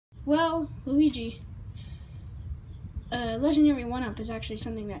Well, Luigi, legendary 1-up is actually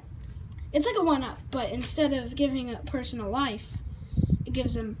something that, it's like a 1-up, but instead of giving a person a life, it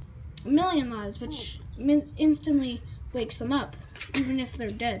gives them 1,000,000 lives, which instantly wakes them up, even if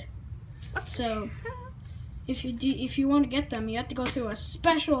they're dead. So, if you want to get them, you have to go through a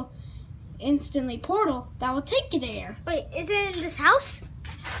special instantly portal that will take you there. Wait, is it in this house?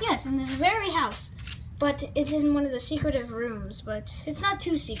 Yes, in this very house. But it's in one of the secretive rooms, but it's not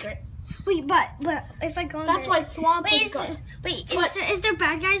too secret. Wait, but if I go in That's there... why Thwomp is good. Is there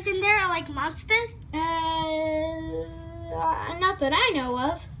bad guys in there, like monsters? Not that I know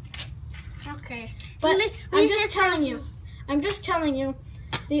of. Okay. But I'm just telling you,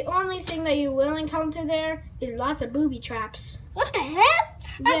 the only thing that you will encounter there is lots of booby traps. What the hell?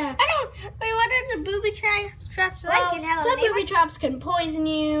 Yeah. Wait, what are the booby traps like in Hello Some Neighbor? booby traps can poison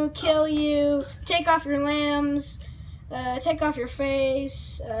you, kill you, take off your limbs, take off your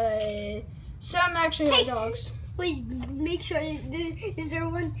face. Some actually are dogs. Wait, make sure, is there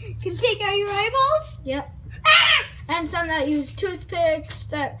one can take out your eyeballs? Yep. Ah! And some that use toothpicks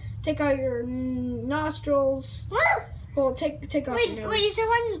that take out your nostrils. Well, take off your nose. Wait, is there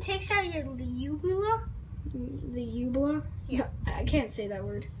one that takes out your uvula? The uvula? Yeah. No, I can't say that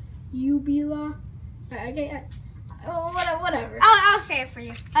word. Uvula? Whatever. I'll say it for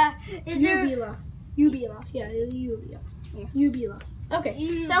you. Uvula. Uvula. Yeah, uvula. Yeah. Uvula.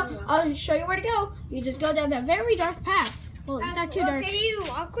 Okay, so I'll show you where to go. You just go down that very dark path. Well, it's not too dark. Can you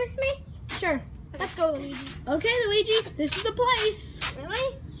walk with me? Sure. Let's go, Luigi. Okay, Luigi, this is the place.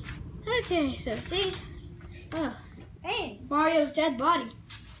 Really? Okay, so see? Oh, Hey, Mario's dead body.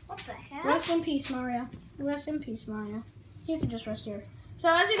 what the hell? Rest in peace, Mario. Rest in peace, Mario. You can just rest here. So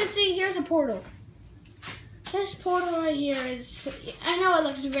as you can see, here's a portal. This portal right here is, I know it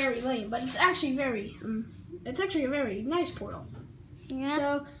looks very lame, but it's actually a very nice portal. Yeah.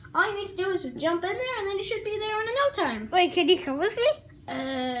 So all you need to do is just jump in there and then you should be there in no time. Wait, can you come with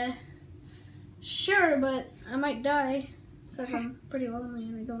me? Sure, but I might die because I'm pretty lonely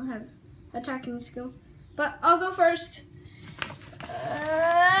and I don't have attacking skills. But I'll go first.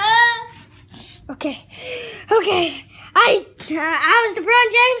 Okay. I was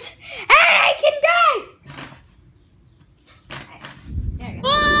LeBron James, and I can dive. There you go.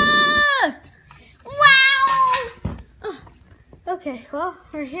 Wow! Okay, well,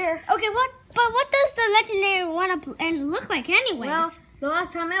 we're here. Okay, what does the legendary 1-up and look like, anyways? Well, the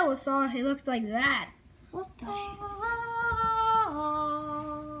last time I saw it, looked like that. What the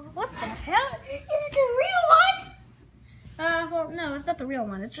hell? Is it the real one? Well, no, it's not the real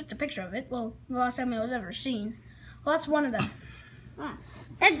one. It's just a picture of it. Well, the last time it was ever seen. Well, that's one of them.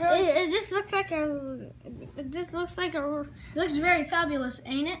 This looks like a. It looks very fabulous,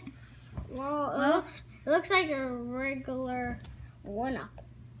 ain't it? Well, it looks like a regular 1-up.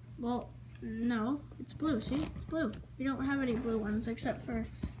 Well, no, it's blue. See, it's blue. We don't have any blue ones except for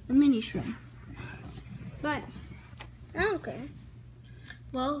the mini shrimp. But okay.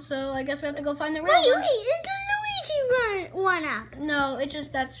 Well, so I guess we have to go find the real one. It's the Luigi 1-up. No,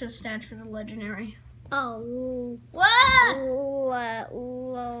 that's just stands for the legendary. Oh. What?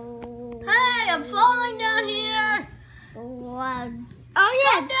 Hey, I'm falling down here. Oh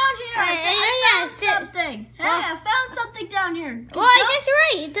yeah. Come down here. I found something. Hey, I found something down here. Well, I guess you're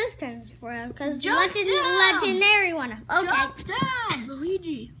right. It does stand for it because legendary 1-up. Okay. Jump down,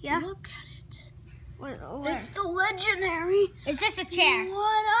 Luigi. Yeah. Look at it. Where? It's the legendary. Is this a chair?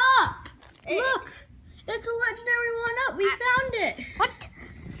 1-up. Look, it's a legendary 1-up. We found it. What?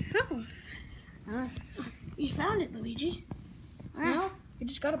 Oh. You found it, Luigi. Now you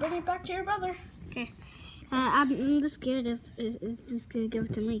just gotta bring it back to your brother. Okay. I'm just scared if it's just gonna give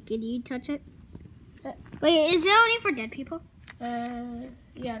it to me. Can you touch it? Wait, is it only for dead people?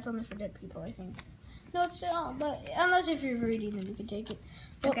 Yeah, it's only for dead people, I think. No, it's but unless if you're greedy, then you can take it.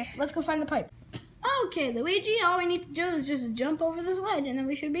 Well, Okay. Let's go find the pipe. Okay, Luigi, all we need to do is just jump over this ledge, and then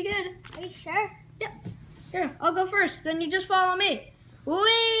we should be good. Are you sure? Yep. Here, I'll go first. Then you just follow me.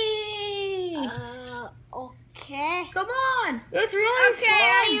 Whee! Okay. Come on. It's really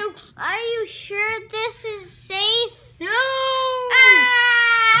Okay, fun. are you sure this is safe? No!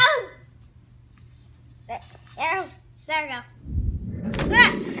 Ow! There we go.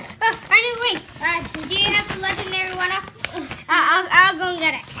 Anyway, do you have the legendary 1-up? I'll go and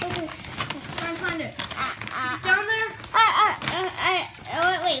get it. Okay. Try and find it. Is it down there?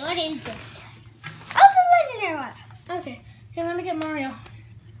 Wait, what is this? Oh, the legendary 1-up. Okay. Here, let me get Mario.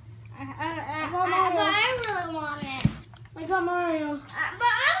 But I really want it. I got Mario. But I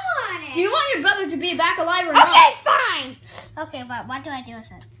want it. Do you want your brother to be back alive or not? Okay, fine. Okay, but what do I do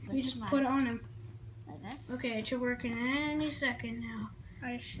with it? You just put it on him. Like that? Okay, it should work in any second now.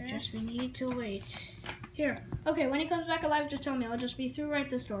 Are you sure? Just we need to wait. Here. Okay, when he comes back alive, just tell me. I'll just be through right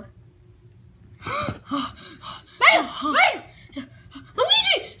this door. Mario! Mario!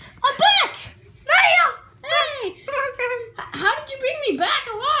 Luigi! I'm back! Mario! Hey! How did you bring me back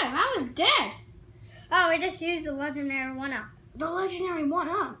alive? I was dead. Oh, we just used the legendary 1-up. The legendary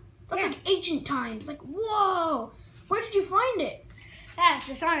 1-up. That's Yeah. like ancient times. Like, whoa. Where did you find it? Yeah, it's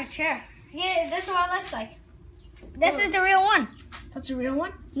just on a chair. Here, this is what it looks like. This is the real one. That's a real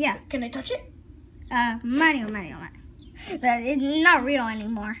one? Yeah. Can I touch it? Mario. It's not real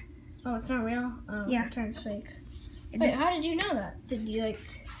anymore. Oh, it's not real? Oh, Yeah. It turns fake. It Wait, just- how did you know that? Did you like...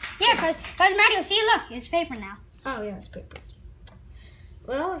 Yeah, cause Mario, see, look, it's paper now. Oh, yeah, it's paper.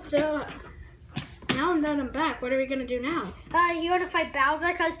 Well, so... Now that I'm back, what are we gonna do now? You want to fight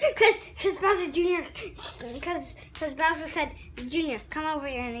Bowser? Cause Bowser Jr. Cause Bowser said, Junior, come over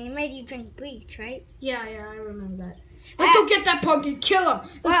here, and he made you drink bleach, right? Yeah, I remember that. Let's go get that punk and kill him.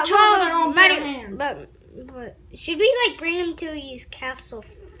 Let's kill him with our own bare hands. But should we like bring him to his castle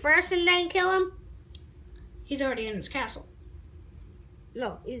first and then kill him? He's already in his castle.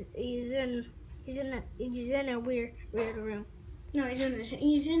 No, he's in a weird room. No, he's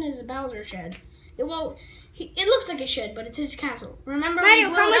in his Bowser shed. Well, it looks like a shed, but it's his castle. Remember? Mario,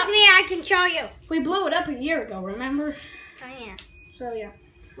 come with me. I can show you. We blew it up a year ago. Remember? Oh yeah. So yeah.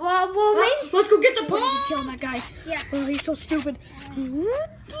 Well, maybe. Let's go get the punk and kill that guy. Yeah. Oh, he's so stupid.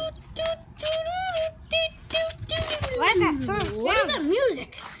 What is that sort of What is sound? that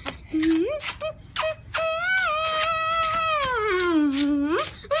music?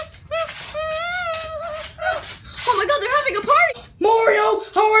 Oh my God, they're having a party! Mario,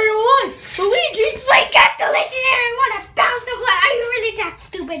 how are you alive? Luigi! We got the legendary 1-up Bowser. What? Are you really that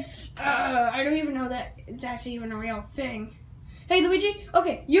stupid? I don't even know that that's even a real thing. Hey, Luigi.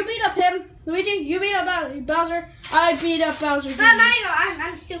 Okay, you beat up him. Luigi, you beat up Bowser. I beat up Bowser. Mario,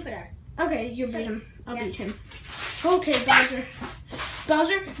 I'm stupider. Okay, you beat him. I'll beat him. Okay, Bowser.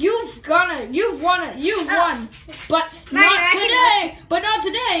 Bowser, you've won. But Mario, not today. But not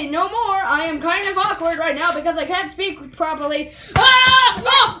today. No more. I am kind of awkward right now because I can't speak properly. Ah!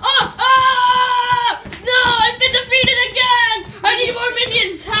 No, I've been defeated again. I need more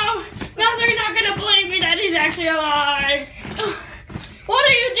minions. How? Now they're not gonna believe me that he's actually alive. What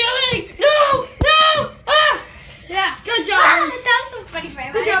are you doing? No! Ah! Yeah, good job. That was so funny,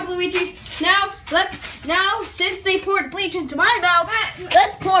 Mario. Good job, Luigi. Now, since they poured bleach into my mouth,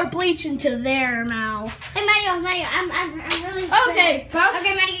 let's pour bleach into their mouth. Hey, Mario, I'm really. Okay, Bowser.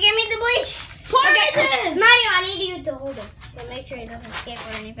 Okay, Mario, give me the bleach. Pour it in. Mario, I need you to hold him. To make sure he doesn't escape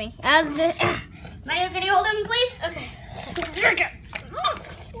or anything. Mario, can you hold him, please? Okay. Drink it.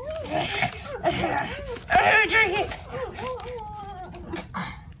 Drink it.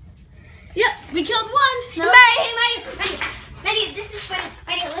 Yep, we killed one. No. Mario, this is funny.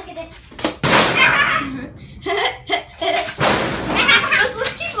 Mario, look at this.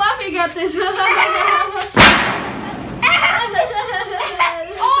 Let's keep laughing at this.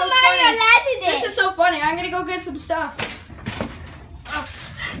 Oh, Mario landed it. This is so funny. I'm gonna go get some stuff.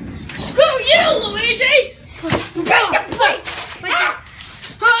 Screw you, Luigi! Break the plate.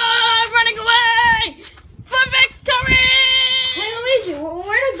 I'm running away for victory! Hey, Luigi,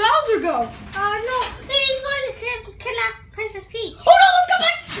 where did Bowser go? No, he's going to kidnap Princess Peach. Oh no,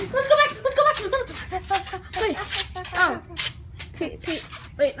 let's go back! Wait. Oh. Pete.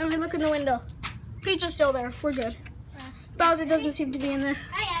 Wait, let me look in the window. Peach is still there. We're good. Bowser doesn't seem to be in there.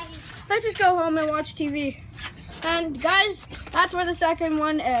 Let's just go home and watch TV. And guys, that's where the second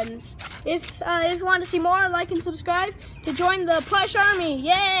one ends. If you want to see more, like and subscribe to join the Plush Army.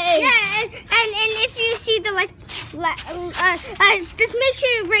 Yay! Yeah, and if you see the just make sure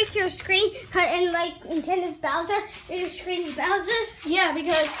you break your screen and intended Bowser, your screen is Bowser's. Yeah,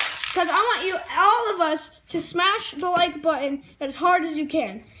 because I want you, all of us, to smash the like button as hard as you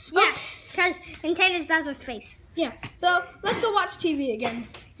can. Yeah, because intended Bowser's face. Yeah. So let's go watch TV again.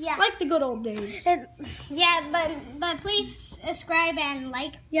 Yeah. Like the good old days. Yeah, but please subscribe and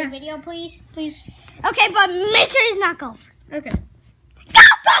like the Yes. video, please. Please. Okay, but make sure it's not golf. Okay.